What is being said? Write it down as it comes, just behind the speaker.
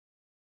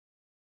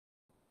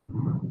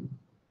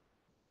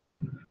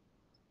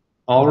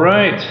All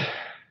right,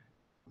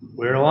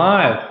 we're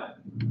live.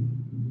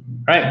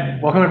 All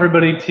right, welcome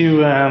everybody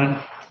to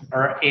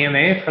our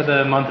AMA for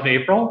the month of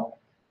April.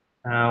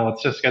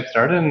 Let's just get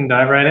started and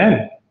dive right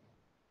in.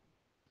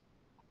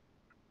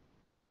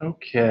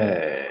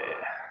 Okay.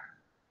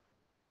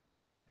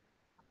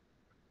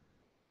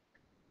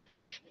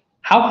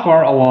 How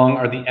far along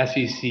are the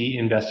SEC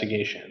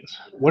investigations?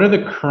 What are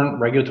the current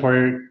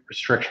regulatory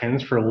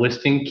restrictions for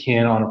listing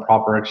kin on a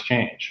proper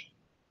exchange?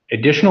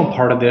 Additional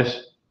part of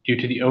this, due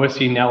to the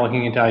OSC now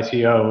looking into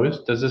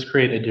ICOs, does this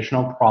create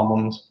additional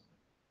problems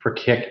for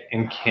Kik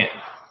and kin?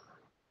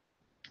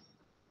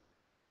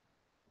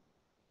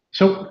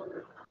 So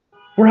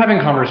we're having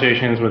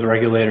conversations with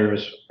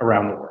regulators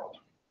around the world.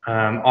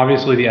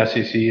 Obviously, the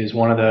SEC is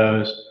one of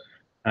those.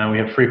 We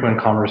have frequent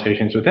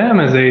conversations with them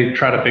as they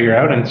try to figure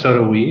out, and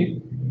so do we,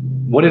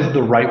 what is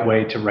the right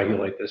way to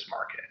regulate this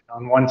market.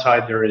 On one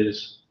side, there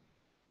is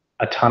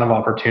a ton of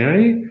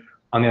opportunity.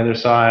 On the other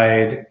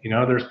side,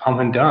 there's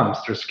pump and dumps,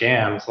 there's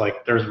scams,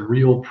 there's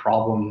real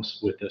problems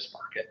with this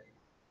market.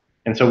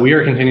 And so we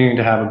are continuing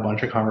to have a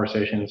bunch of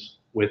conversations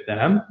with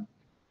them.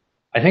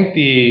 I think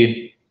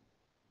the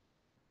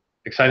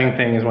exciting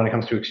thing is when it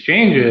comes to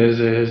exchanges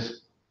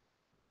is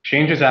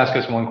exchanges ask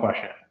us one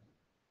question.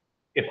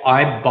 If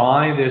I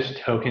buy this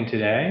token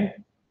today,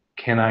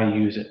 can I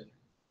use it?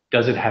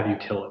 Does it have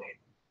utility?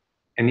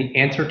 And the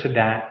answer to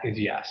that is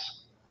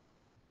yes.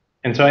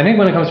 And so I think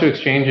when it comes to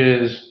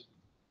exchanges,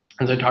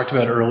 as I talked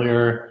about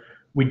earlier,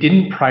 we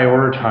didn't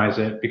prioritize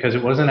it because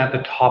it wasn't at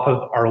the top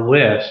of our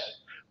list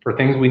for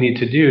things we need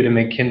to do to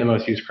make kin the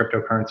most used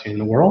cryptocurrency in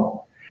the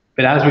world.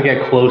 But as we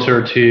get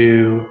closer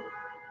to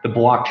the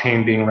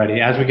blockchain being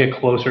ready, as we get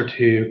closer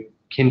to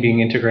kin being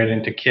integrated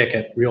into Kik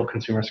at real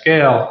consumer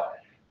scale,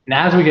 and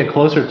as we get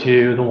closer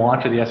to the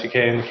launch of the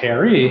SDK and the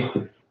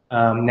KRE,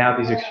 now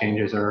these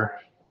exchanges are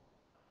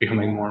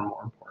becoming more and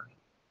more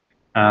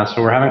important.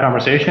 So we're having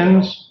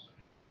conversations,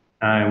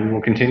 and we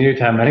will continue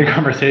to have many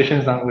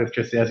conversations, not with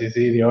just the SEC,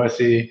 the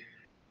OSC.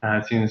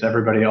 It seems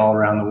everybody all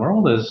around the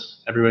world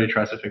as everybody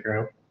tries to figure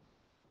out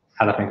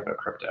how to think about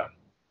crypto.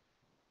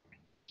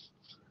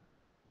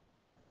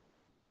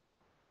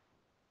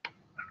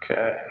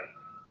 Okay.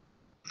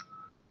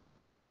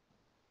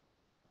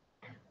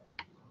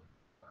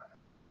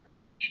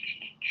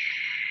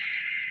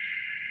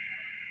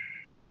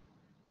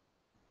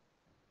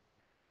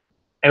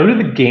 Out of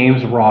the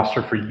games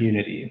roster for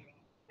Unity,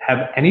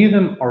 have any of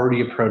them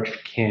already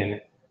approached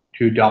kin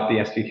to adopt the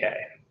SDK?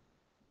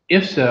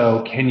 If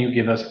so, can you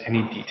give us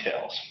any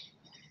details?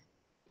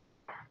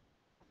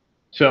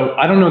 So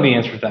I don't know the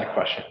answer to that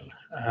question.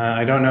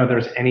 I don't know if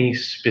there's any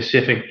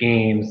specific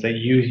games that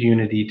use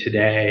Unity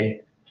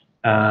today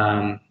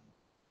to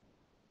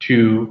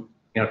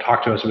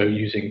talk to us about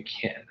using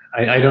kin.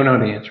 I don't know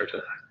the answer to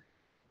that.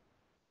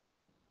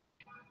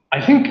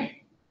 I think,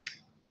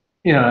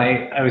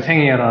 I was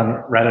hanging out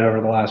on Reddit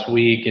over the last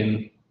week,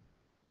 and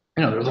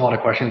there was a lot of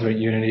questions about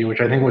Unity,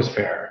 which I think was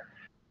fair.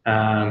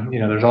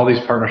 There's all these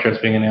partnerships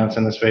being announced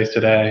in the space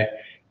today,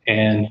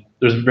 and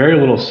there's very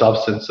little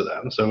substance to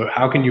them. So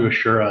how can you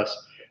assure us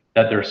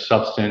that there's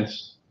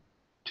substance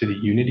to the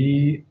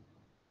Unity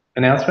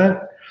announcement?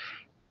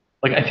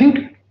 I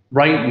think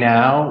right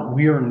now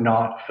we are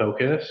not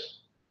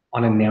focused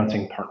on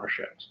announcing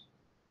partnerships,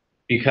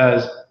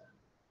 because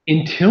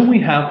until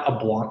we have a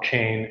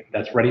blockchain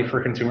that's ready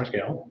for consumer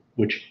scale,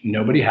 which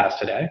nobody has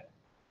today,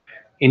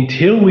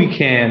 until we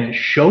can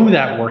show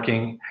that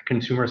working at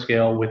consumer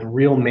scale with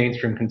real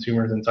mainstream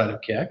consumers inside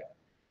of Kik,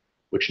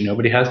 which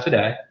nobody has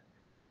today,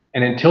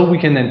 and until we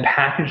can then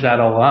package that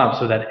all up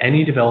so that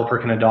any developer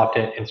can adopt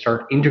it and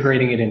start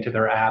integrating it into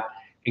their app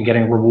and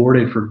getting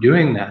rewarded for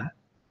doing that,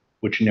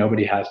 which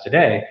nobody has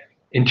today,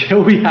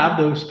 until we have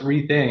those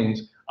three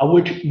things, of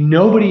which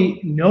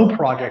no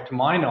project to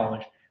my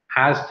knowledge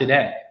has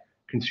today: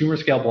 consumer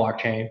scale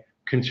blockchain,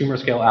 consumer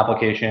scale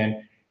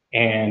application,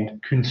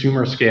 and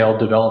consumer scale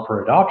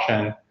developer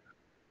adoption.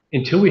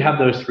 Until we have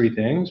those three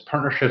things,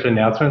 partnerships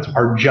announcements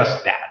are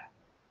just that.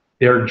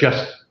 They're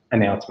just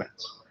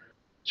announcements.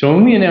 So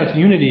when we announced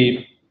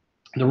Unity,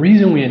 the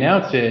reason we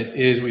announced it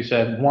is we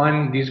said,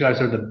 one, these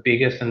guys are the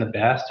biggest and the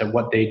best at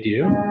what they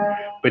do.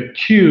 But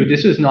two,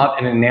 this is not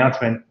an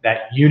announcement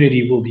that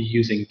Unity will be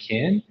using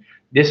kin.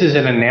 This is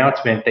an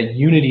announcement that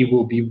Unity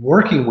will be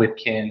working with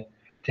kin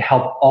to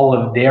help all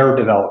of their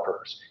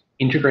developers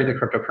integrate the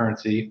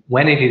cryptocurrency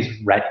when it is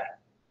ready,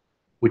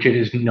 which it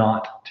is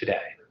not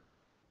today.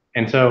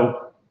 And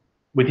so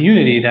with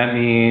Unity, that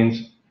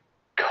means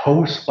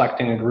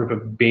co-selecting a group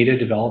of beta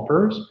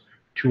developers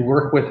to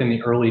work with in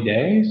the early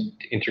days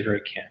to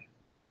integrate kin.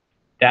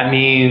 That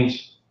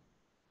means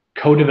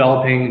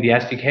co-developing the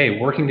SDK,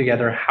 working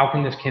together. How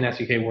can this kin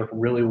SDK work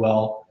really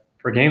well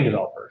for game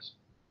developers?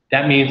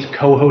 That means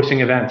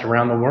co-hosting events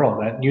around the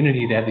world. At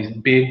Unity, they have these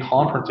big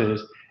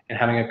conferences, and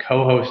having a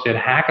co-hosted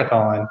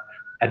hackathon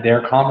at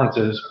their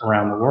conferences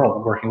around the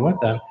world, working with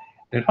them.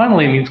 And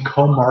finally, it means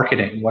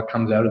co-marketing what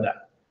comes out of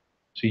that.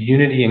 So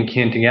Unity and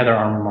kin together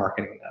are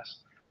marketing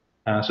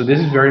this. So this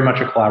is very much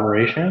a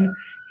collaboration.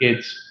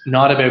 It's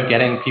not about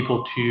getting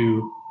people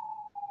to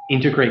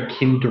integrate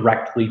kin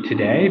directly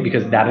today,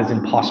 because that is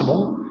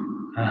impossible.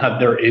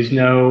 There is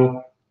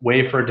no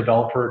way for a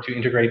developer to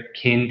integrate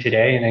kin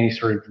today in any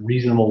sort of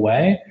reasonable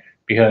way,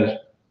 because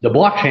the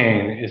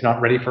blockchain is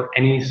not ready for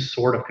any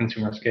sort of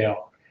consumer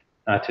scale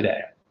today.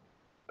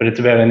 But it's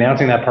about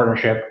announcing that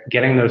partnership,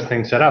 getting those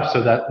things set up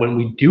so that when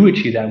we do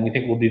achieve that, and we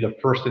think we'll be the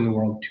first in the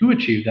world to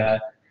achieve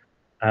that,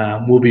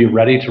 we'll be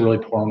ready to really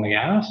pour on the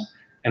gas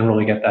and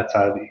really get that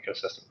side of the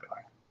ecosystem going.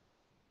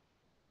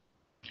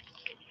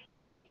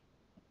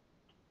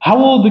 How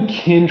will the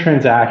kin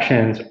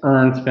transactions,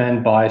 earn,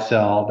 spend, buy,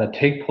 sell, that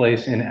take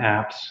place in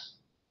apps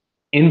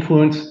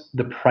influence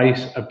the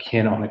price of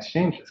kin on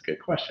exchanges?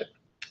 Good question.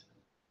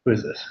 Who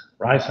is this?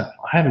 Ryson.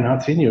 I have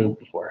not seen you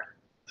before.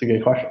 It's a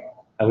good question,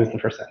 at least the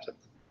first sentence.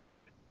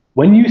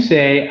 When you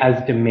say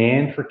as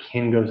demand for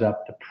kin goes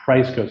up, the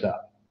price goes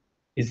up,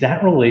 is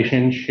that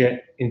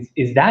relationship,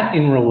 is that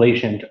in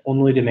relation to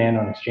only demand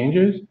on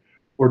exchanges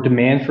or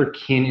demand for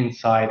kin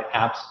inside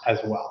apps as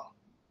well?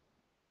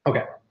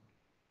 Okay,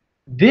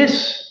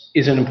 this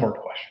is an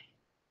important question,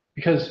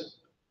 because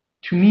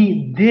to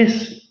me,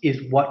 this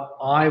is what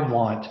I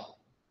want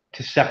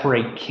to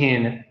separate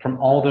kin from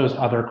all those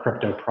other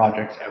crypto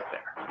projects out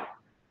there.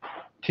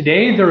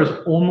 Today, there is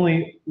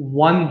only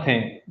one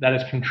thing that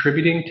is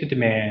contributing to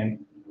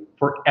demand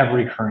for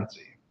every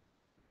currency,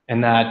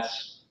 and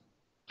that's,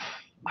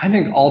 I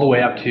think, all the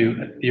way up to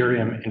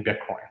Ethereum and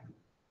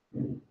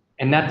Bitcoin,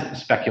 and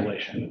that's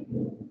speculation.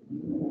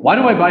 Why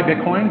do I buy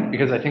Bitcoin?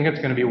 Because I think it's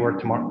going to be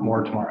worth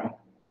more tomorrow.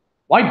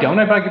 Why don't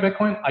I buy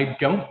Bitcoin? I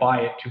don't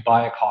buy it to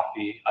buy a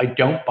coffee. I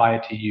don't buy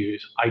it to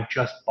use. I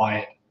just buy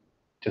it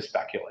to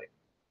speculate.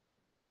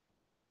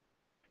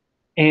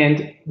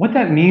 And what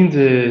that means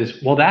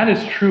is, well, that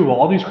is true.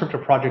 All these crypto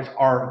projects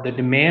are, the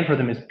demand for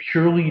them is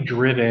purely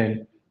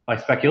driven by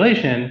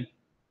speculation.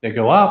 They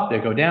go up, they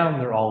go down,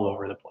 they're all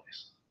over the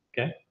place,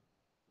 okay?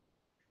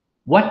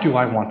 What do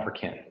I want for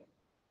kin?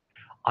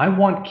 I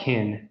want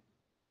kin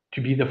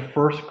to be the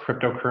first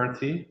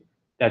cryptocurrency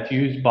that's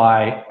used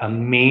by a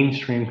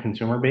mainstream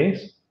consumer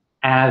base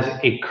as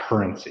a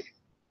currency,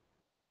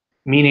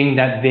 meaning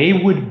that they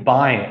would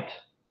buy it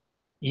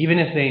even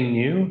if they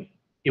knew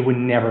it would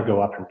never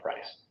go up in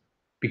price,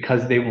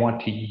 because they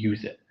want to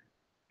use it.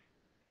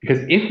 Because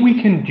if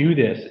we can do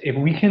this, if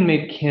we can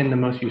make kin the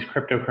most used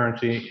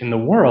cryptocurrency in the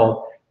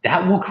world,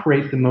 that will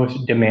create the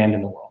most demand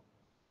in the world.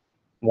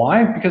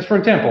 Why? Because, for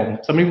example,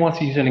 somebody wants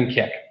to use it in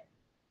Kik,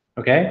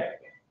 okay?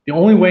 The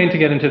only way to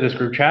get into this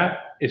group chat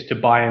is to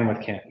buy in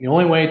with kin. The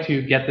only way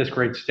to get this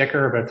great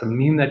sticker about some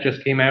meme that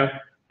just came out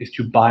is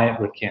to buy it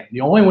with kin.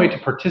 The only way to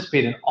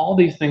participate in all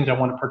these things I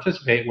want to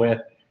participate with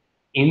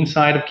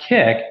inside of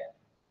Kik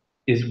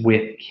is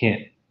with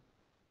kin.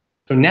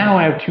 So now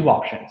I have two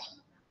options.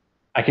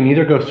 I can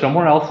either go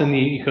somewhere else in the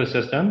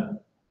ecosystem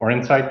or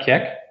inside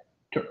Kik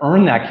to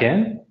earn that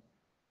kin.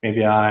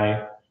 Maybe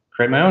I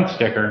create my own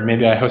sticker.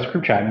 Maybe I host a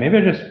group chat. Maybe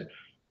I just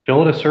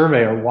fill out a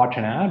survey or watch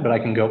an ad, but I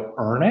can go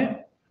earn it.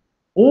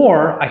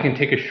 Or I can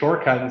take a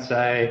shortcut and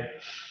say,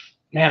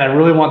 man, I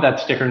really want that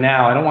sticker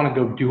now. I don't want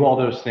to go do all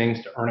those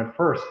things to earn it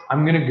first.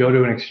 I'm going to go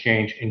to an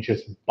exchange and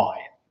just buy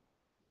it.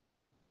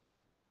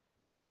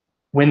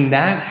 When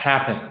that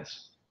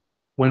happens,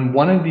 when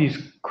one of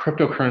these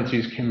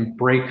cryptocurrencies can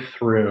break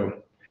through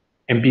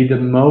and be the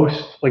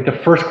most, like the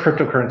first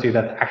cryptocurrency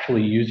that's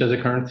actually used as a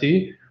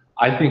currency,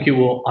 I think it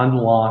will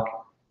unlock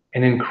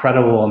an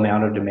incredible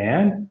amount of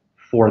demand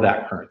for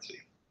that currency.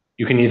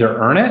 You can either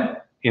earn it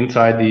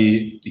inside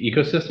the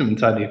ecosystem,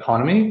 inside the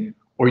economy,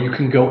 or you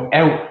can go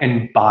out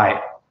and buy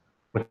it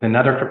with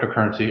another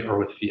cryptocurrency or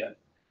with fiat.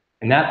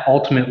 And that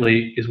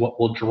ultimately is what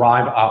will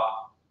drive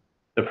up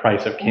the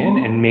price of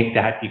kin and make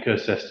that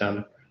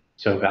ecosystem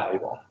so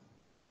valuable.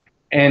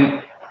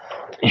 And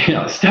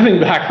stepping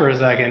back for a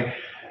second,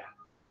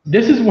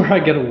 this is where I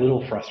get a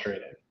little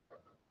frustrated,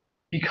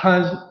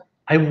 because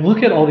I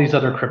look at all these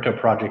other crypto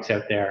projects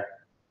out there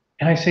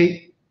and I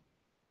say,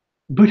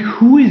 but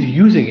who is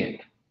using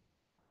it?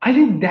 I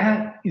think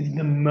that is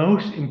the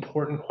most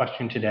important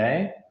question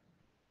today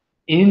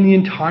in the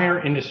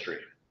entire industry.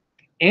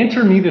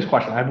 Answer me this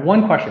question. I have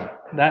one question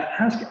that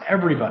I ask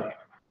everybody.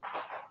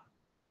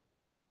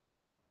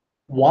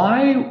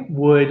 Why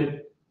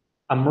would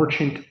a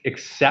merchant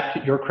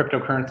accept your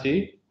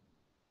cryptocurrency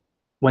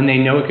when they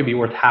know it could be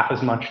worth half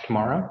as much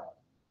tomorrow?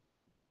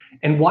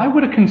 And why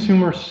would a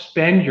consumer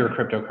spend your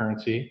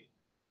cryptocurrency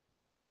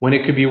when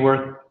it could be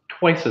worth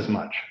twice as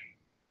much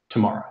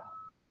tomorrow?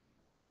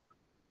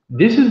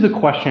 This is the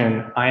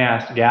question I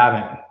asked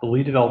Gavin, the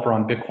lead developer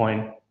on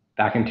Bitcoin,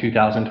 back in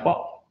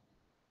 2012.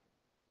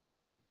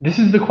 This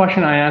is the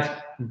question I asked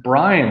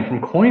Brian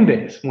from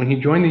Coinbase when he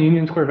joined the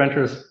Union Square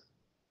Ventures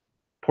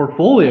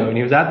portfolio and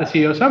he was at the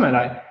CEO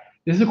Summit.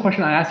 This is a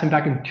question I asked him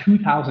back in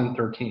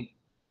 2013.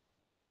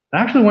 I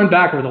actually went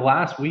back over the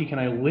last week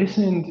and I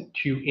listened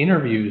to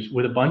interviews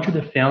with a bunch of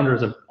the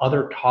founders of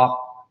other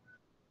top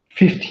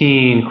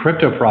 15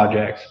 crypto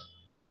projects,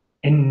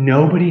 and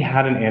nobody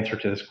had an answer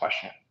to this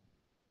question.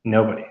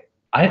 Nobody.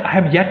 I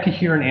have yet to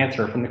hear an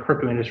answer from the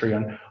crypto industry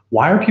on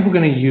why are people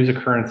going to use a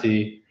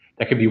currency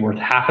that could be worth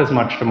half as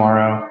much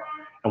tomorrow,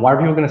 and why are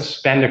people going to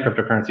spend a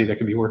cryptocurrency that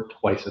could be worth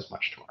twice as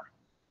much tomorrow?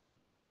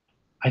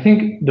 I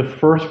think the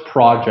first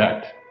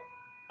project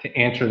to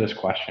answer this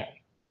question,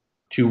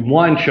 to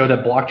one, show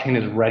that blockchain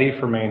is ready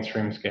for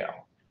mainstream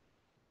scale,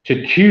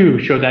 to two,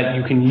 show that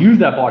you can use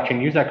that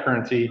blockchain, use that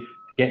currency, to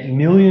get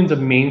millions of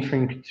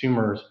mainstream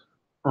consumers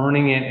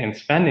earning it and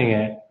spending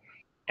it,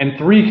 and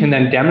three, can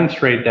then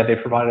demonstrate that they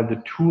provided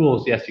the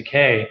tools, the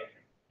SDK,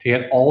 to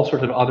get all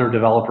sorts of other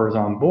developers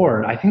on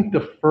board. I think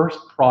the first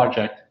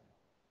project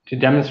to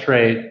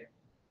demonstrate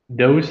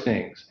those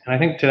things, and I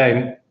think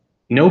today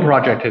no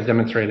project has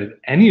demonstrated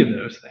any of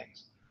those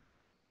things,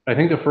 but I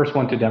think the first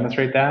one to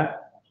demonstrate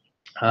that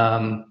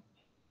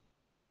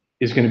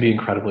is going to be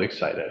incredibly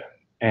excited.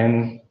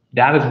 And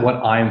that is what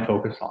I'm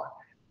focused on,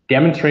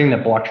 demonstrating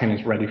that blockchain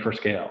is ready for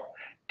scale,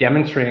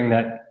 demonstrating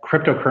that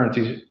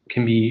cryptocurrencies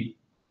can be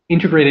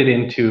integrated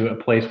into a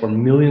place where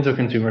millions of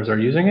consumers are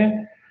using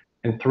it,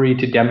 and three,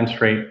 to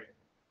demonstrate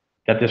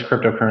that this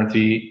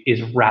cryptocurrency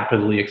is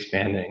rapidly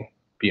expanding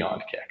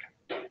beyond Kik.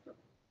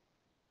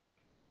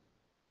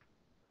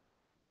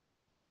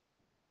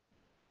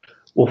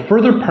 Will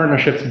further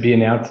partnerships be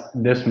announced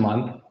this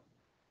month,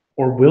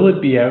 or will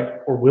it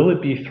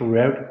be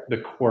throughout the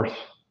course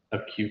of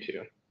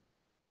Q2?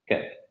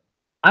 Okay,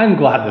 I'm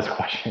glad this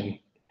question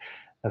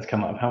has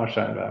come up. How much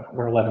time do I have?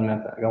 We're 11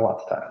 minutes in. I got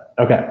lots of time.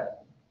 Okay.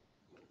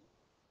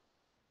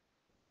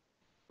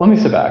 Let me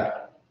sit back.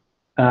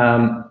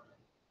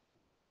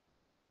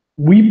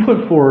 We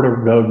put forward a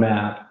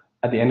roadmap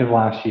at the end of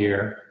last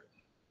year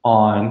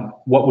on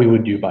what we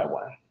would do by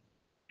when.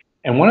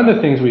 And one of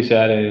the things we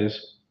said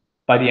is,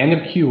 by the end of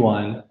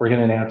Q1, we're going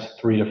to announce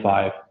 3 to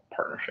 5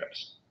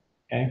 partnerships.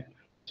 Okay.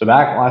 So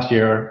back last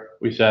year,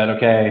 we said,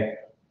 okay,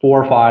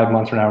 4 or 5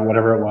 months from now,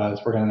 whatever it was,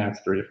 we're going to announce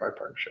 3 to 5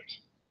 partnerships.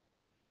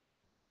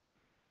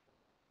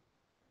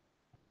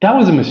 That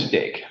was a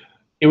mistake.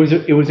 It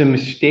was a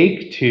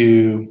mistake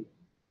to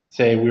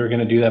say we were going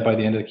to do that by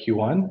the end of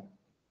Q1.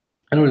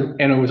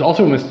 And it was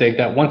also a mistake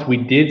that once we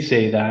did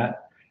say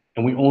that,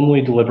 and we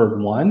only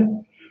delivered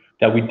 1,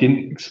 that we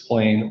didn't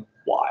explain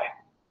why.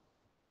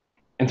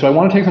 And so I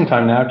want to take some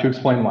time now to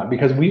explain why,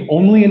 because we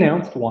only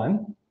announced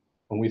 1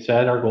 when we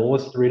said our goal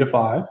was 3 to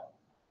 5,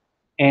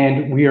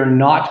 and we are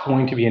not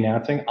going to be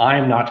announcing, I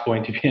am not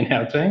going to be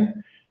announcing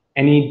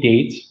any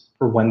dates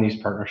for when these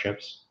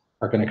partnerships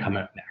are going to come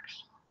out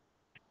next.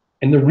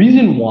 And the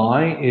reason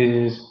why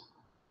is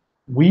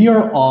we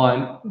are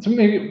on, so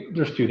maybe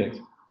there's 2 things.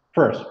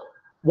 First,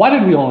 why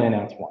did we only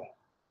announce 1?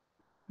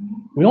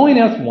 We only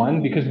announced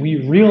 1 because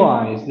we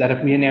realized that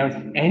if we announced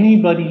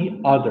anybody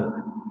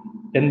other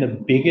than the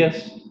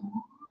biggest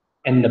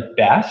and the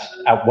best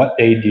at what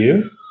they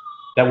do,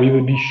 that we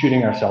would be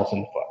shooting ourselves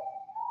in the foot.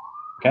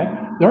 Okay?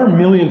 There are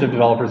millions of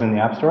developers in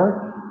the App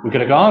Store. We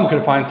could have gone, we could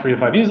have found 3 to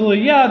 5 easily.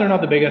 Yeah, they're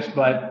not the biggest,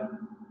 but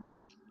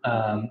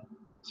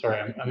sorry,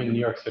 I'm in New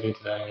York City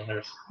today,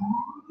 and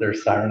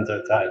there's sirens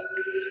outside.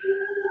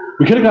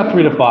 We could have got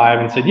 3 to 5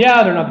 and said,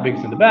 yeah, they're not the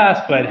biggest and the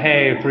best, but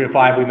hey, 3 to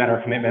 5, we met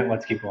our commitment,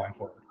 let's keep going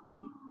forward.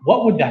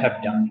 What would that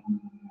have done?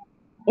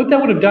 What that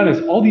would have done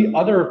is all the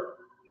other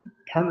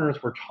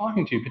partners we're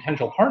talking to,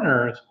 potential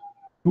partners,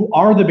 who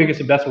are the biggest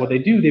and best at what they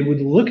do, they would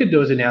look at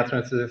those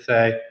announcements and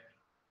say,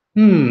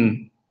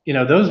 you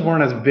know, those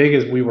weren't as big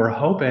as we were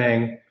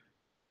hoping.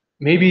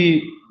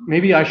 Maybe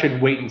I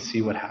should wait and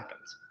see what happens.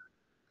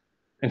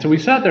 And so we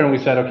sat there and we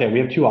said, okay, we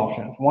have 2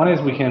 options. One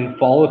is we can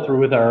follow through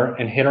with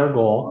and hit our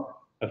goal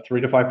of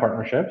 3 to 5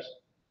 partnerships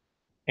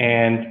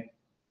and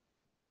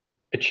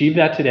achieve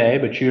that today,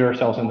 but shoot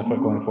ourselves in the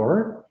foot going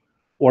forward.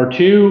 Or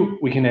 2,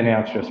 we can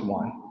announce just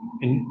 1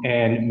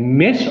 and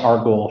miss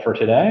our goal for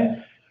today,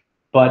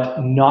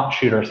 but not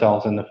shoot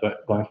ourselves in the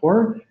foot going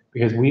forward,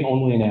 because we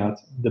only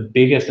announce the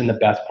biggest and the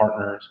best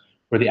partners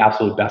who are the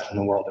absolute best in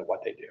the world at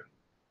what they do.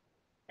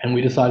 And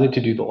we decided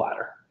to do the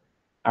latter.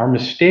 Our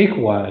mistake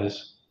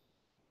was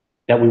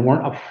that we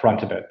weren't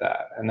upfront about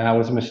that, and that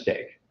was a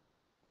mistake.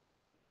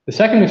 The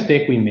second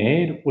mistake we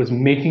made was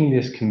making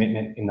this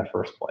commitment in the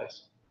first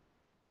place.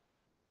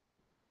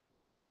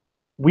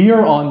 We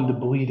are on the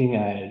bleeding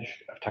edge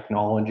of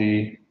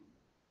technology.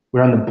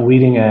 We're on the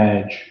bleeding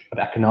edge of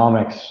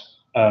economics,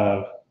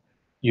 of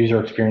user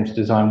experience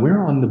design.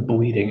 We're on the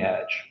bleeding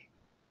edge.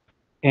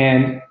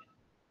 And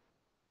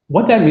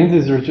what that means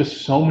is there's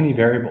just so many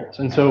variables.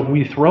 And so if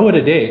we throw it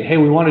a date, hey,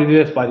 we want to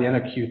do this by the end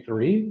of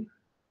Q3,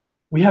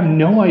 we have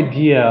no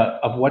idea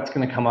of what's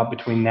going to come up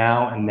between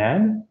now and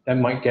then that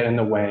might get in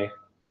the way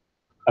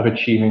of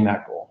achieving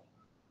that goal.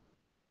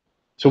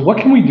 So what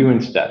can we do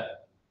instead?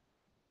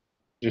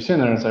 You're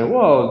sitting there and say,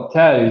 whoa,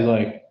 Ted,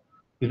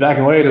 he's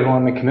backing away, doesn't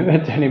want to make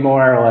commitments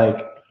anymore. Like,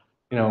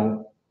 you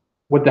know,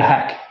 what the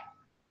heck?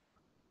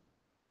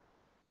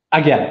 I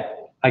get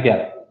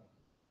it.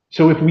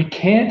 So if we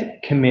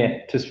can't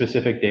commit to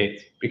specific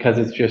dates because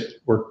it's just,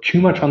 we're too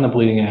much on the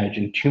bleeding edge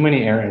in too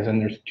many areas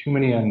and there's too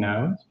many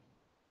unknowns,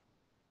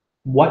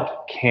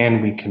 what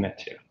can we commit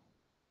to?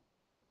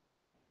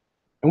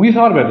 And we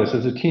thought about this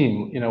as a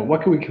team.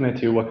 What can we commit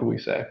to? What can we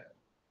say?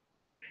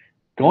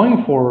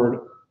 Going forward,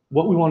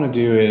 what we want to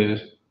do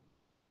is,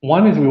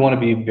 one is we want to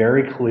be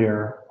very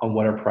clear on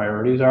what our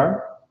priorities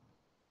are.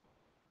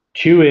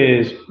 Two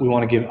is we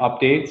want to give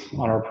updates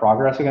on our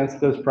progress against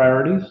those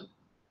priorities.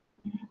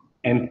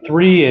 And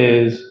three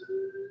is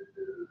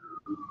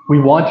we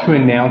want to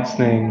announce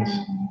things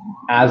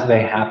as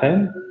they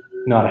happen,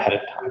 not ahead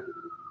of time.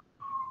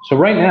 So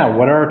right now,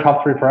 what are our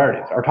top three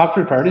priorities? Our top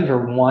three priorities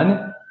are: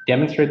 one,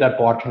 demonstrate that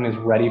blockchain is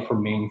ready for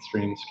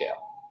mainstream scale.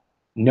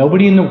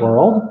 Nobody in the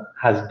world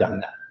has done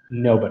that.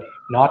 Nobody.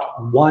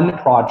 Not one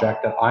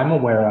project that I'm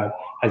aware of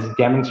has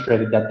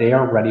demonstrated that they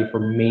are ready for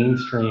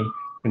mainstream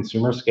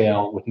consumer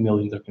scale with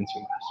millions of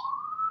consumers.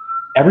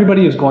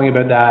 Everybody is going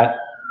about that,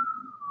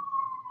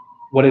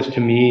 what is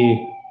to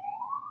me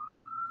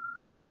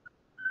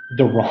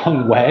the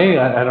wrong way.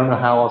 I don't know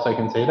how else I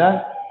can say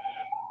that.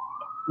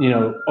 We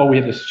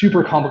have this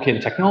super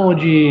complicated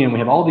technology and we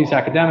have all these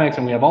academics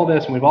and we have all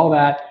this and we have all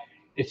that.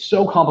 It's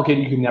so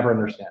complicated you can never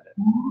understand it.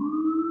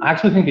 I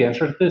actually think the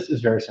answer to this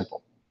is very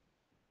simple.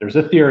 There's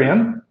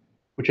Ethereum,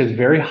 which has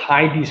very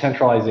high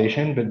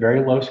decentralization but very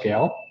low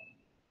scale.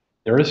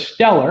 There is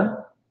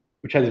Stellar,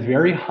 which has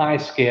very high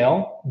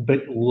scale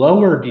but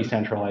lower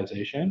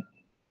decentralization.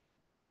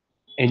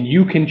 And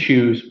you can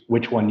choose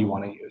which one you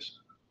want to use.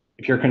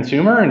 If you're a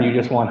consumer and you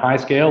just want high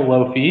scale,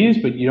 low fees,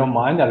 but you don't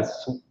mind that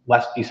it's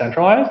less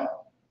decentralized,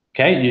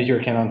 okay, use your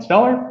account on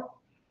Stellar.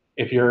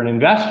 If you're an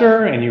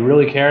investor and you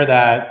really care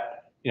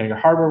that your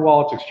hardware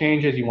wallets,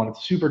 exchanges, you want it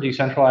super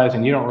decentralized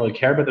and you don't really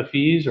care about the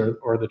fees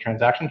or the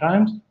transaction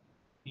times,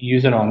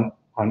 use it on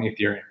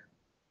Ethereum.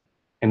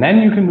 And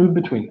then you can move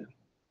between them.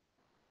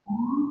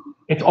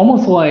 It's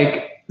almost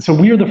like, so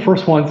we are the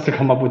first ones to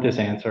come up with this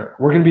answer.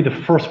 We're going to be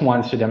the first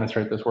ones to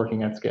demonstrate this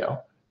working at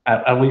scale,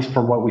 at least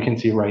from what we can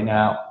see right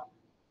now.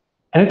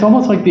 And it's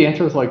almost like the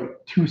answer is like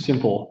too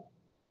simple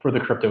for the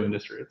crypto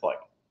industry. It's like,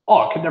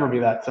 oh, it could never be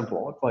that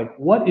simple. It's like,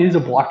 what is a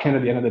blockchain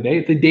at the end of the day?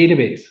 It's a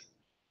database.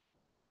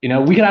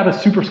 We could have a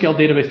super scaled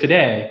database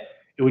today.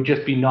 It would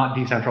just be not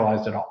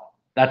decentralized at all.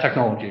 That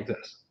technology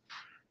exists.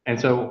 And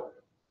so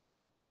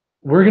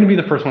we're going to be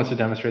the first ones to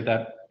demonstrate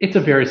that. It's a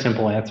very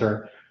simple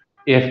answer.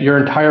 If your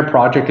entire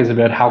project is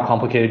about how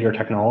complicated your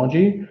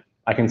technology,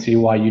 I can see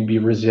why you'd be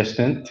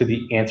resistant to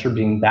the answer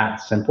being that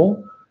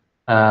simple.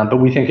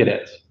 But we think it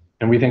is.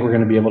 And we think we're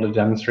going to be able to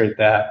demonstrate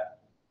that.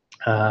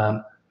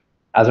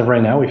 As of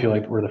right now, we feel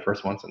like we're the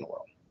first ones in the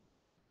world.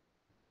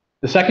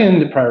 The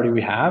second priority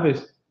we have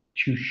is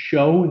to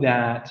show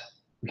that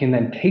we can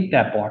then take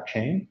that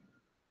blockchain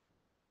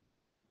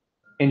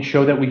and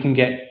show that we can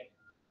get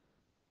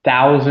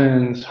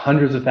thousands,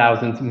 hundreds of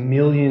thousands,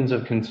 millions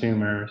of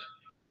consumers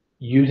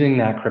using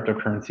that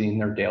cryptocurrency in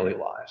their daily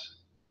lives.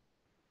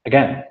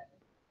 Again,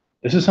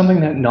 this is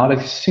something that not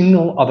a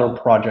single other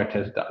project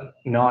has done,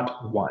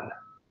 not one.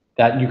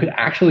 That you could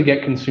actually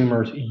get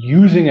consumers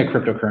using a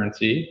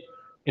cryptocurrency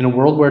in a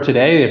world where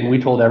today, if we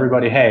told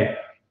everybody, hey,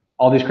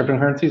 all these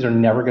cryptocurrencies are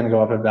never going to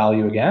go up in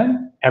value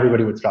again,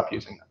 everybody would stop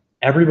using them.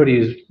 Everybody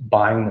is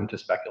buying them to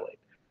speculate.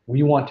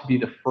 We want to be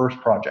the first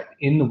project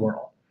in the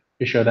world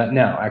to show that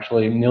no,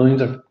 actually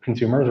millions of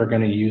consumers are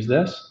going to use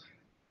this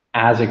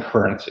as a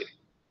currency.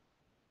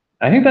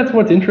 I think that's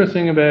what's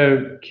interesting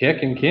about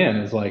Kik and Kin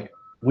is like,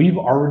 we've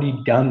already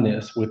done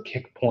this with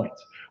Kik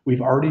points.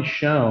 We've already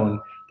shown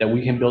that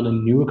we can build a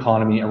new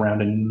economy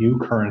around a new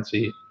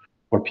currency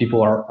where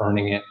people are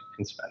earning it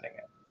and spending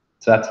it.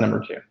 So that's number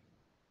two.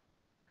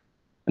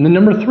 And then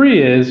number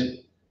three is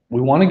we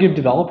want to give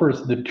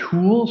developers the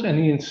tools and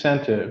the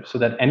incentive so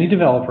that any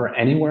developer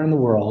anywhere in the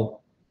world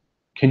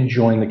can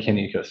join the Kin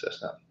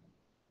ecosystem.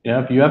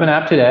 If you have an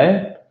app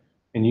today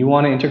and you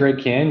want to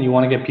integrate Kin, you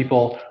want to get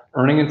people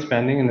earning and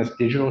spending in this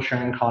digital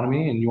sharing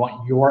economy, and you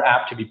want your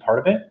app to be part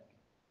of it,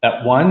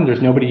 that one,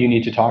 there's nobody you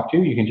need to talk to.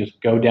 You can just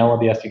go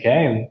download the SDK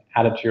and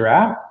add it to your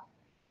app.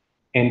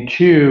 And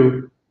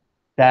two,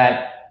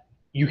 that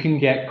you can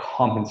get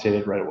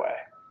compensated right away.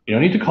 You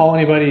don't need to call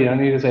anybody. You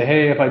don't need to say,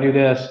 hey, if I do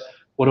this,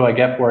 what do I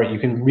get for it? You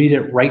can read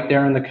it right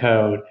there in the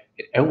code.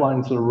 It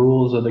outlines the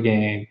rules of the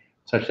game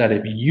such that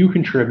if you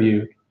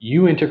contribute,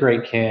 you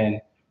integrate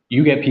Kin,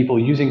 you get people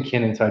using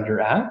Kin inside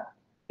your app,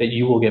 that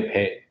you will get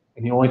paid.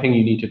 And the only thing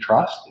you need to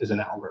trust is an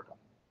algorithm.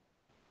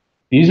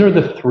 These are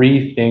the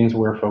three things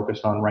we're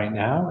focused on right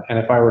now. And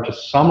if I were to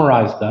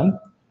summarize them,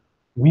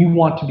 we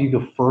want to be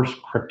the first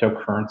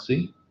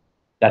cryptocurrency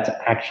that's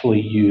actually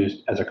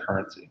used as a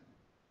currency.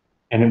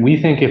 And we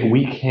think if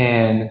we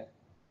can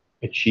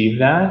achieve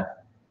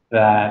that,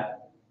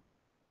 that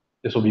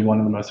this will be one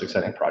of the most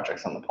exciting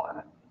projects on the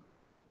planet.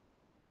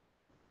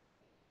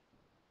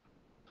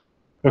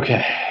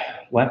 Okay,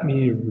 let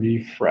me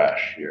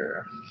refresh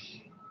here.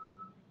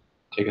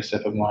 Take a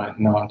sip of my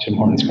non-Tim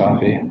Hortons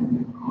coffee.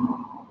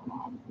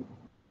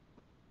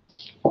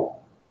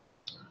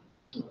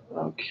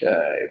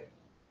 Okay.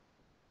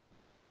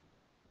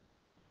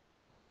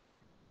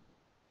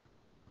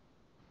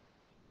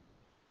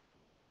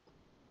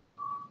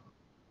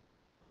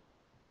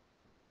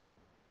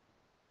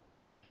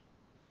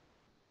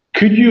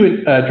 Could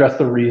you address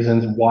the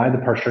reasons why the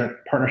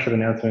partnership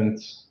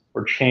announcements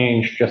were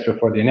changed just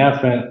before the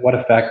announcement, what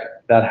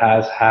effect that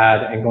has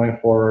had, and going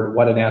forward,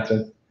 what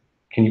announcements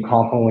can you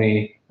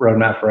confidently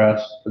roadmap for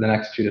us for the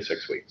next 2 to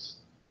 6 weeks?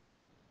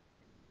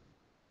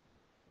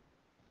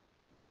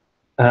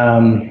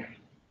 Okay,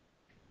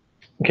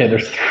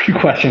 there's 3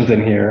 questions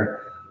in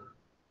here.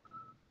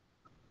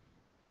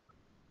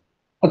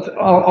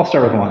 I'll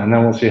start with one, and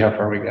then we'll see how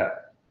far we get.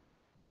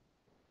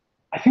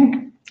 I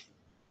think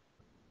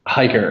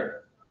Hiker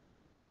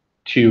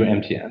to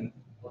MTN,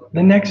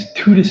 the next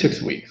 2 to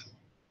 6 weeks,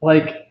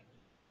 like,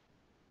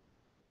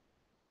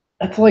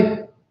 that's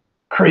like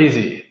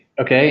crazy,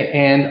 okay?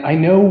 And I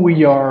know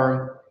we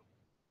are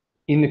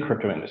in the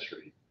crypto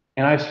industry,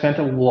 and I've spent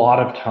a lot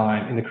of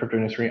time in the crypto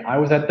industry. I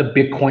was at the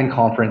Bitcoin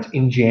conference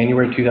in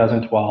January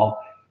 2012,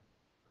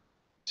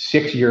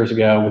 6 years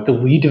ago, with the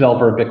lead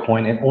developer of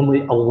Bitcoin and only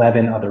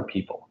 11 other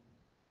people,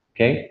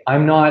 okay?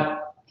 I'm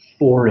not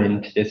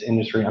foreign to this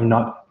industry. I'm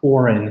not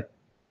foreign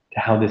to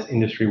how this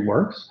industry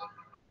works.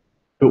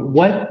 But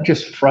what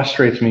just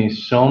frustrates me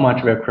so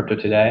much about crypto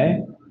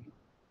today,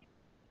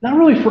 not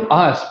really for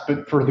us,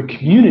 but for the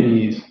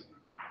communities,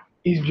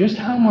 is just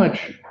how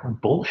much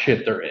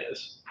bullshit there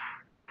is.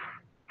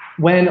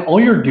 When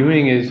all you're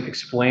doing is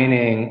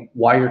explaining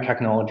why your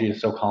technology is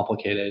so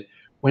complicated,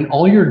 when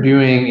all you're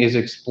doing is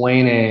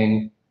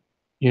explaining,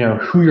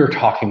 who you're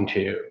talking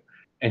to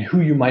and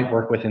who you might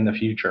work with in the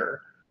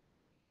future,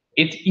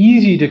 it's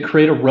easy to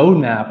create a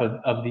roadmap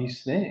of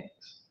these things.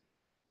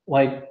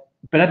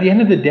 But at the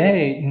end of the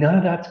day, none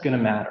of that's going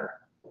to matter.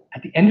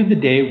 At the end of the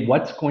day,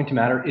 what's going to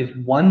matter is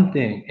one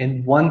thing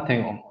and one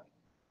thing only.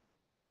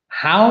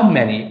 How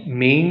many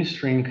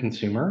mainstream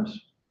consumers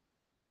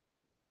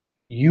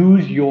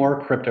use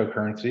your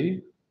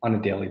cryptocurrency on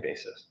a daily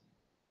basis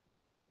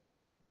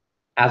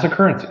as a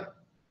currency?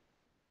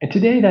 And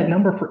today, that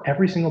number for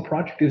every single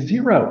project is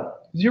 0.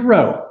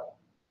 0.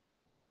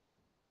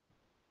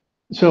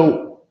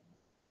 So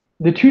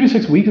the 2 to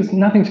 6 weeks is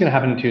nothing's going to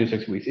happen in 2 to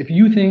 6 weeks. If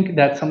you think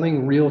that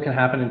something real can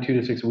happen in 2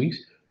 to 6 weeks,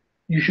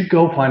 you should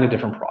go find a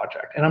different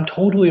project. And I'm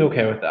totally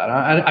okay with that.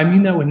 I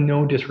mean that with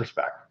no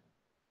disrespect.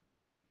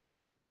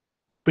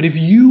 But if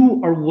you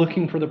are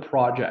looking for the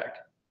project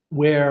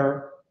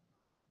where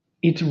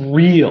it's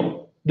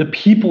real, the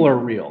people are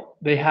real,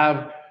 they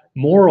have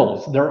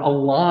morals, they're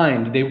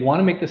aligned, they want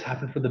to make this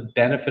happen for the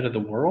benefit of the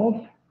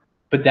world,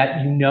 but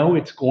that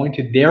it's going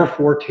to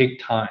therefore take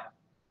time.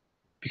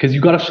 Because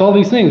you've got to solve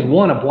these things.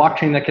 1, a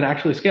blockchain that can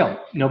actually scale.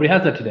 Nobody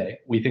has that today.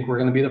 We think we're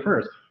going to be the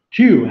first.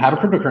 2, have a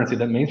cryptocurrency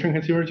that mainstream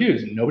consumers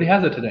use. Nobody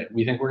has it today.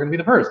 We think we're going to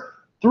be the first.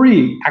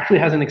 3, actually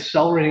has an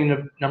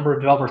accelerating number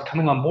of developers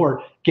coming on board,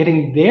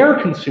 getting their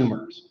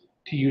consumers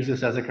to use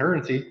this as a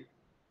currency.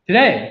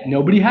 Today,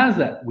 nobody has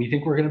that. We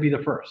think we're going to be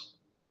the first.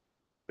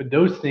 But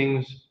those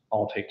things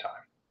all take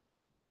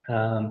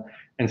time.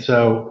 And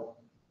so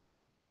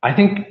I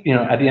think,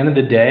 at the end of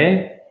the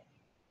day,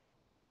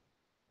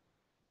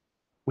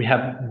 we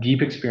have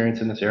deep experience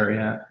in this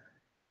area.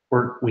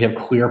 We have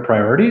clear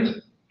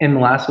priorities.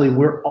 And lastly,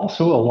 we're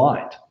also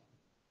aligned.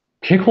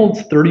 Kik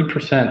holds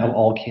 30% of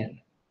all kin.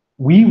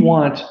 We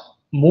want,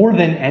 more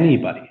than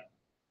anybody,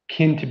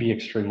 kin to be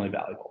extremely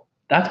valuable.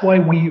 That's why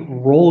we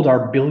rolled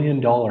our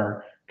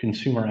billion-dollar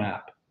consumer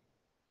app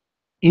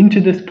into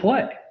this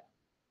play.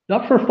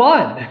 Not for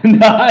fun.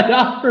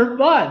 Not for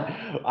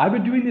fun. I've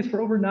been doing this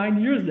for over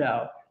 9 years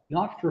now.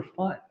 Not for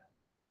fun.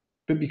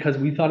 But because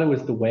we thought it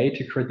was the way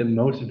to create the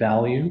most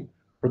value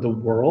for the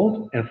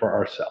world and for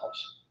ourselves.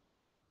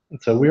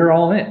 And so we're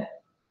all in.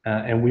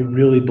 And we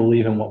really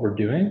believe in what we're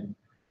doing,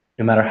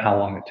 no matter how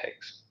long it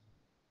takes.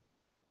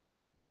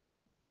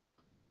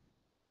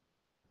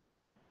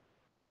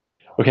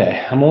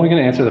 Okay, I'm only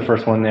going to answer the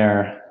first one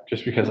there,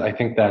 just because I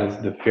think that is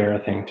the fair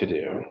thing to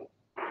do.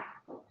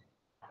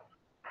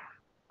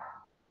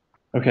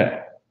 Okay,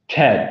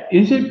 Ted,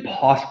 is it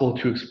possible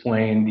to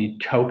explain the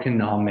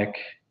tokenomic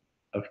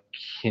of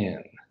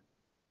kin?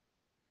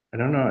 I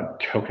don't know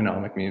what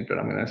tokenomic means, but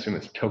I'm going to assume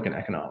it's token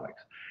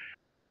economics.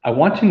 I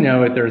want to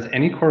know if there's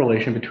any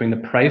correlation between the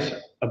price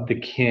of the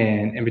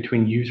kin and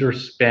between user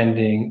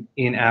spending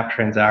in-app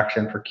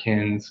transaction for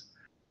kins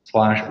 /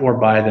 or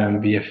buy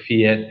them via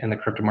fiat and the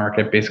crypto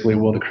market. Basically,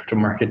 will the crypto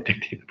market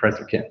dictate the price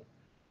of kin?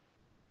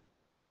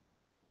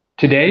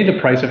 Today, the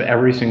price of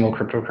every single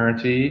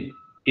cryptocurrency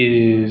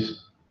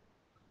is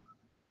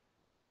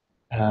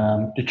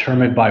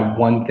determined by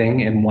one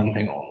thing and one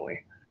thing only.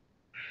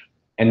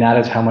 And that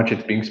is how much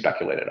it's being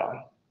speculated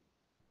on.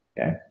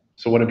 Okay.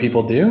 So what do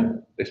people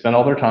do? They spend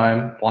all their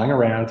time flying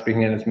around,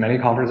 speaking at as many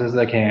conferences as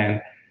they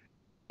can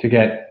to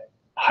get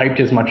hyped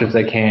as much as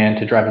they can,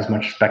 to drive as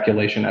much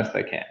speculation as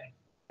they can.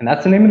 And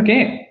that's the name of the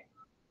game.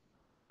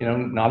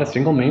 Not a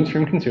single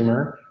mainstream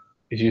consumer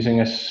is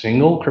using a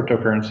single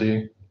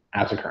cryptocurrency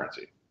as a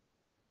currency.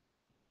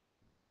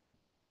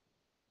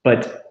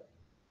 But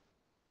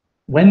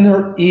when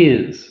there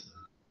is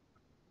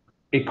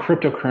a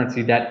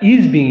cryptocurrency that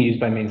is being used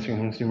by mainstream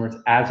consumers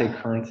as a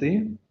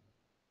currency,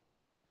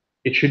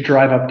 it should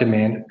drive up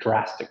demand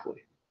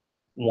drastically.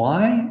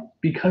 Why?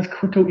 Because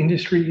crypto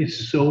industry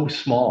is so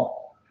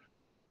small.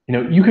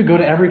 You could go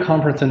to every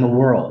conference in the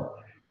world.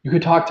 You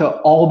could talk to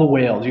all the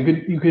whales.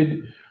 You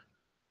could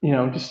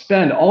just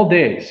spend all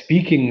day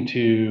speaking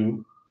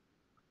to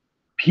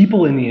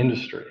people in the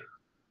industry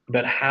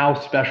about how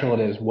special it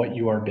is what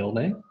you are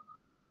building,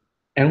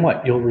 and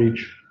you'll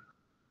reach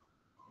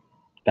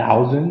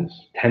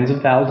thousands, tens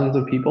of thousands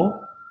of people.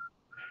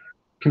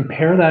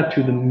 Compare that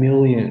to the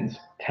millions,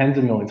 tens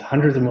of millions,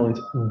 hundreds of millions,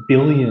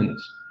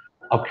 billions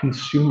of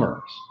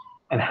consumers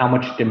and how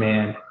much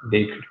demand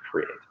they could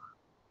create.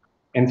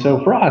 And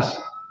so for us,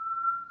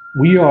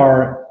 we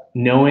are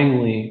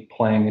knowingly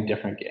playing a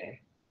different game.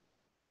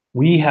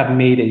 We have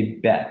made a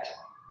bet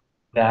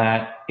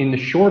that in the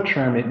short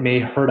term, it may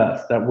hurt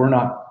us that we're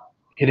not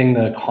hitting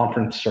the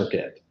conference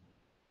circuit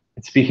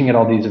and speaking at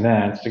all these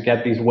events to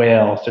get these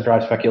whales to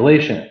drive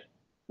speculation.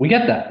 We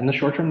get that. In the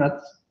short term,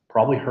 that's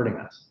probably hurting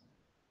us.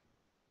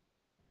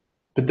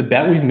 But the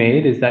bet we've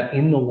made is that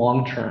in the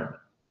long term,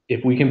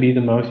 if we can be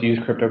the most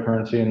used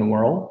cryptocurrency in the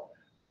world,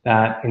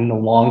 that in the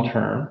long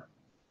term,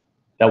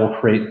 that will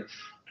create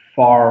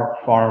far,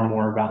 far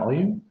more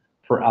value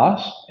for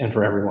us and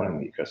for everyone in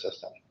the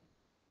ecosystem.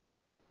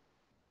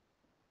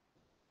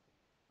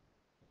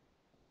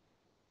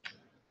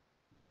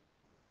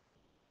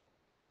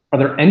 Are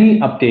there any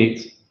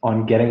updates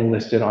on getting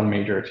listed on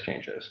major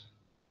exchanges?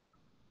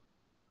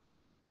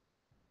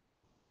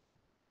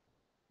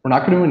 We're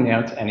not going to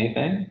announce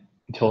anything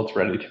until it's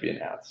ready to be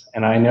announced.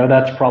 And I know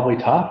that's probably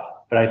tough,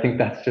 but I think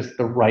that's just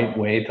the right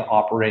way to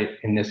operate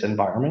in this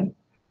environment.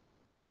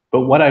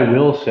 But what I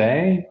will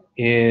say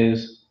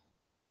is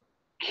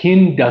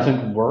Kin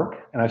doesn't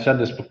work, and I've said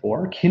this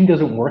before, Kin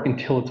doesn't work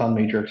until it's on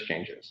major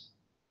exchanges.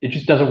 It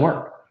just doesn't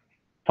work.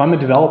 If I'm a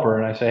developer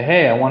and I say,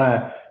 hey, I want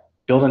to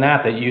build an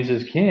app that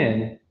uses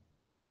Kin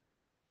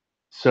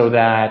so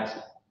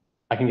that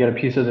I can get a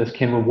piece of this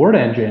Kin reward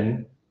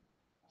engine,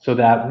 so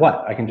that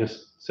I can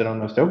just sit on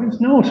those tokens?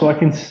 No, so I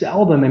can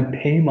sell them and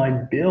pay my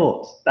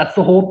bills. That's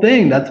the whole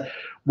thing. That's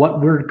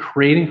what we're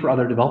creating for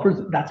other developers.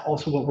 That's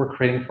also what we're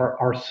creating for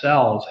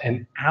ourselves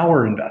and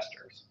our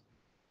investors.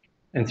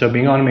 And so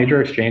being on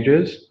major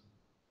exchanges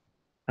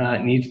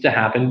needs to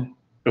happen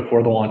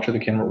before the launch of the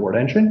Kin reward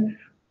engine,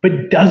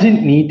 but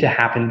doesn't need to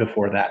happen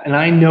before that. And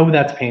I know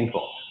that's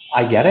painful.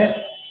 I get it.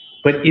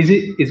 But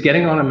is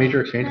getting on a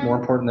major exchange more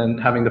important than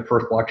having the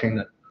first blockchain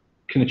that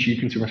can achieve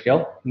consumer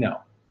scale?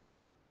 No,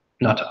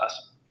 not to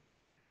us.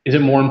 Is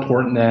it more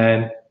important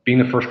than being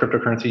the first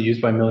cryptocurrency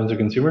used by millions of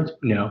consumers?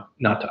 No,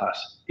 not to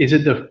us. Is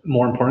it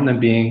more important than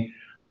being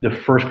the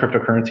first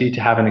cryptocurrency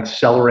to have an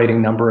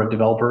accelerating number of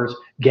developers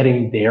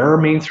getting their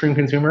mainstream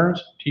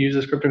consumers to use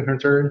this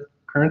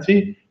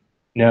cryptocurrency?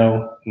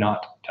 No,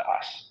 not to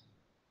us.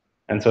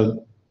 And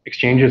so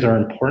exchanges are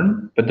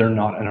important, but they're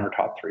not in our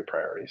top 3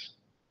 priorities.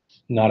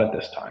 Not at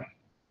this time.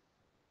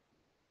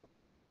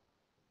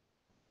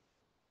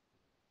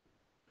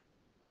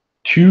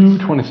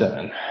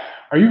 $2.27.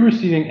 Are you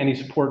receiving any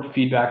support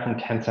feedback from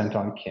Tencent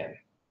on Kin?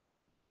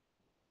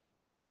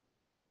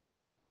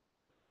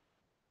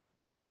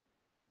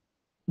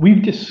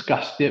 We've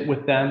discussed it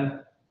with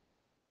them.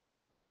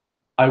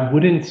 I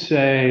wouldn't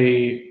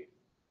say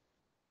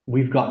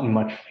we've gotten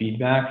much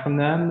feedback from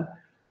them.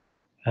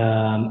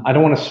 I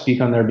don't want to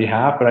speak on their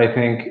behalf, but I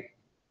think,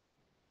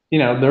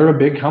 they're a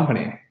big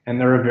company and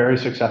they're a very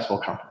successful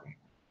company.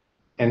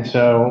 And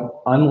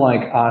so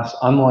unlike us,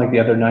 unlike the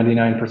other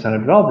 99%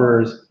 of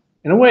developers,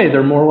 in a way,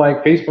 they're more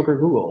like Facebook or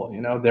Google.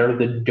 They're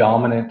the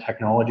dominant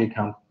technology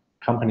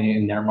company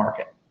in their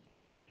market.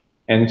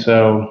 And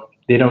so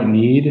they don't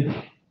need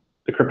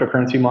the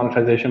cryptocurrency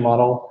monetization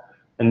model,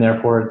 and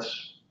therefore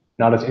it's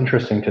not as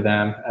interesting to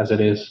them as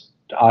it is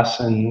to us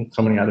and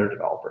so many other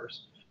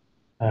developers.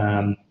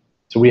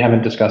 So we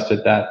haven't discussed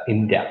it that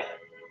in depth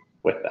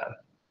with them.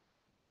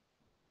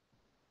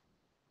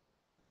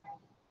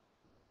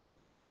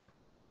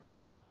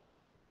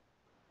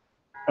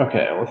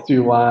 Okay, let's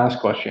do last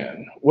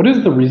question. What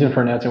is the reason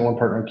for announcing one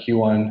partner in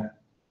Q1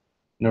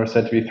 nor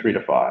said to be 3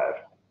 to 5?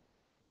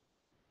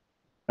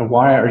 And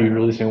why are you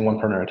releasing one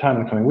partner at a time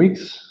in the coming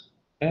weeks?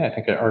 Okay, I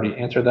think I already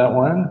answered that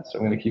one, so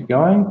I'm going to keep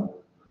going.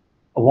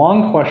 A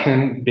long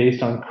question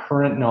based on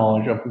current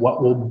knowledge of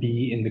what will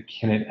be in the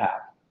Kinit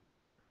app.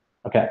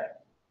 Okay.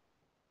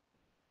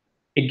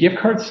 A gift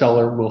card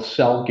seller will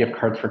sell gift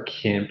cards for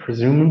Kin,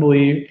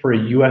 presumably for a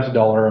US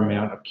dollar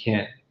amount of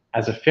Kin,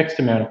 as a fixed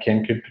amount of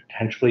Kin could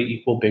potentially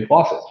equal big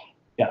losses.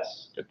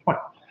 Yes, good point.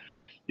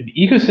 If the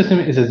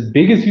ecosystem is as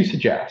big as you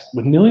suggest,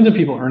 with millions of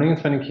people earning and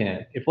spending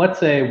Kin, if let's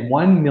say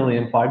 1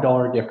 million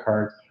 $5 gift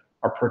cards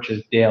are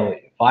purchased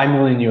daily, 5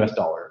 million US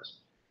dollars,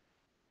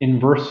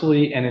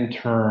 inversely and in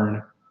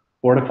turn,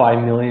 4 to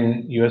 5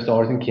 million US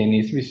dollars in Kin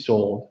needs to be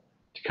sold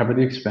to cover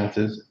the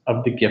expenses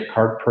of the gift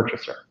card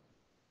purchaser.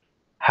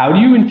 How do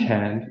you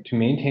intend to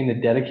maintain the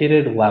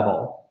dedicated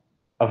level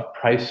of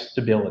price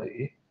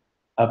stability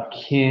of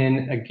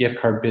Kin a gift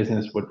card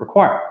business would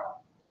require?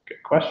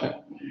 Good question.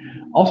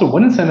 Also,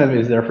 what incentive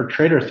is there for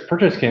traders to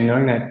purchase Kin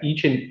knowing that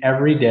each and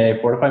every day,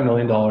 $4 to $5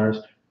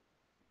 million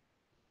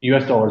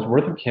US dollars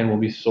worth of kin will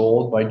be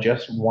sold by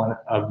just one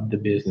of the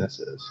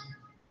businesses.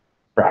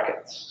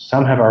 Brackets.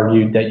 Some have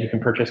argued that you can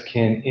purchase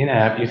kin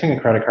in-app using a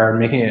credit card,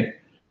 making it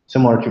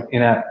similar to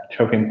in-app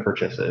token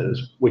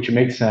purchases, which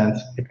makes sense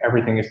if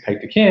everything is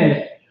pegged to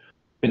kin,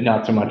 but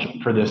not so much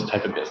for this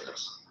type of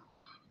business.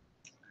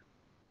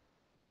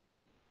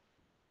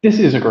 This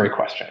is a great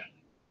question,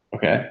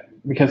 okay?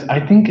 Because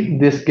I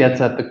think this gets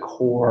at the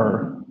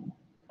core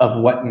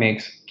of what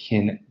makes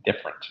kin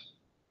different,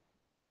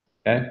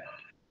 okay?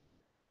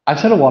 I've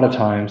said a lot of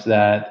times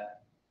that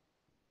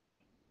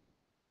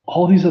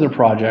all these other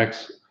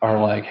projects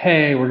are like,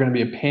 hey, we're gonna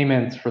be a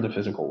payments for the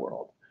physical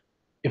world.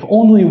 If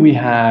only we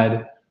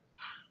had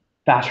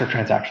faster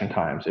transaction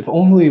times, if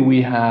only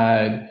we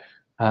had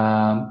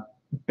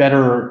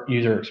better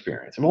user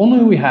experience, if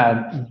only we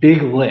had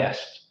big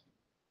lists,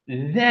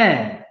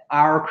 then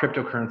our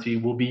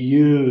cryptocurrency will be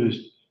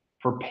used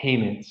for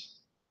payments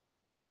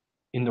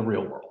in the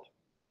real world.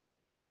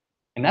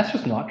 And that's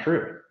just not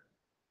true.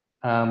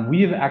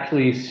 We have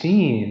actually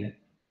seen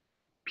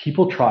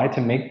people try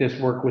to make this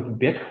work with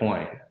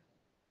Bitcoin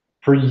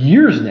for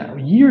years now,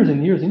 years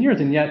and years and years,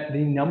 and yet the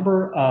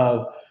number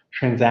of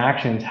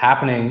transactions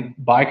happening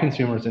by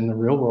consumers in the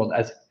real world,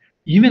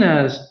 even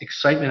as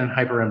excitement and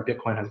hype around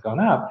Bitcoin has gone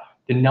up,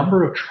 the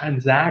number of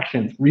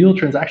transactions, real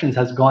transactions,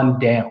 has gone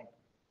down.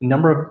 The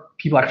number of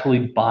people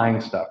actually buying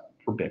stuff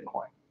for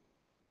Bitcoin.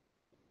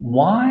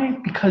 Why?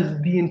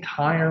 Because the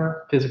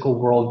entire physical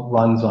world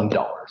runs on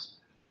dollars.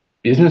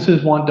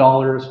 Businesses want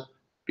dollars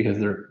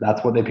because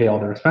that's what they pay all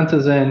their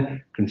expenses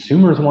in.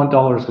 Consumers want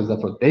dollars because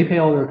that's what they pay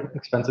all their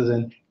expenses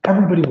in.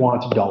 Everybody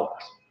wants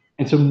dollars.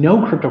 And so no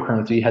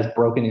cryptocurrency has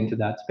broken into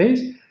that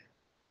space.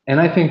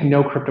 And I think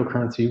no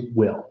cryptocurrency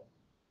will.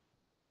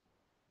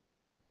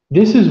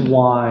 This is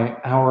why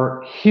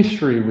our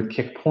history with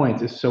Kik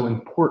Points is so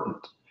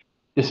important.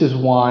 This is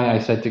why I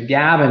said to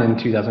Gavin in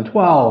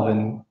 2012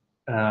 and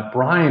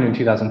Brian in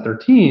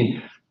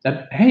 2013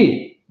 that,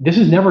 hey, this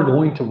is never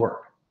going to work.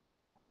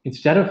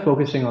 Instead of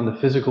focusing on the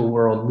physical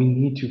world, we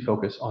need to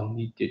focus on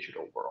the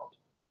digital world.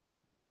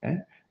 Okay?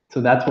 So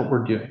that's what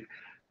we're doing.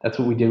 That's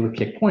what we did with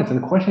Kik Points.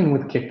 And the question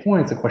with Kik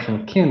Points, the question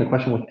with kin, the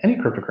question with any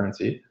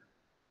cryptocurrency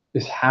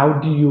is, how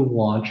do you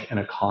launch an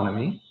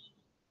economy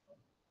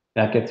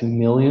that gets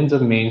millions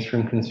of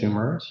mainstream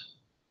consumers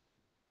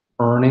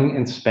earning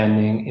and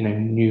spending in a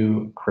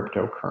new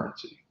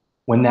cryptocurrency,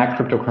 when that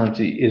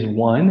cryptocurrency is,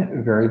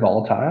 one, very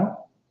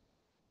volatile,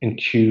 and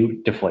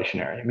two,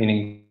 deflationary,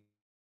 meaning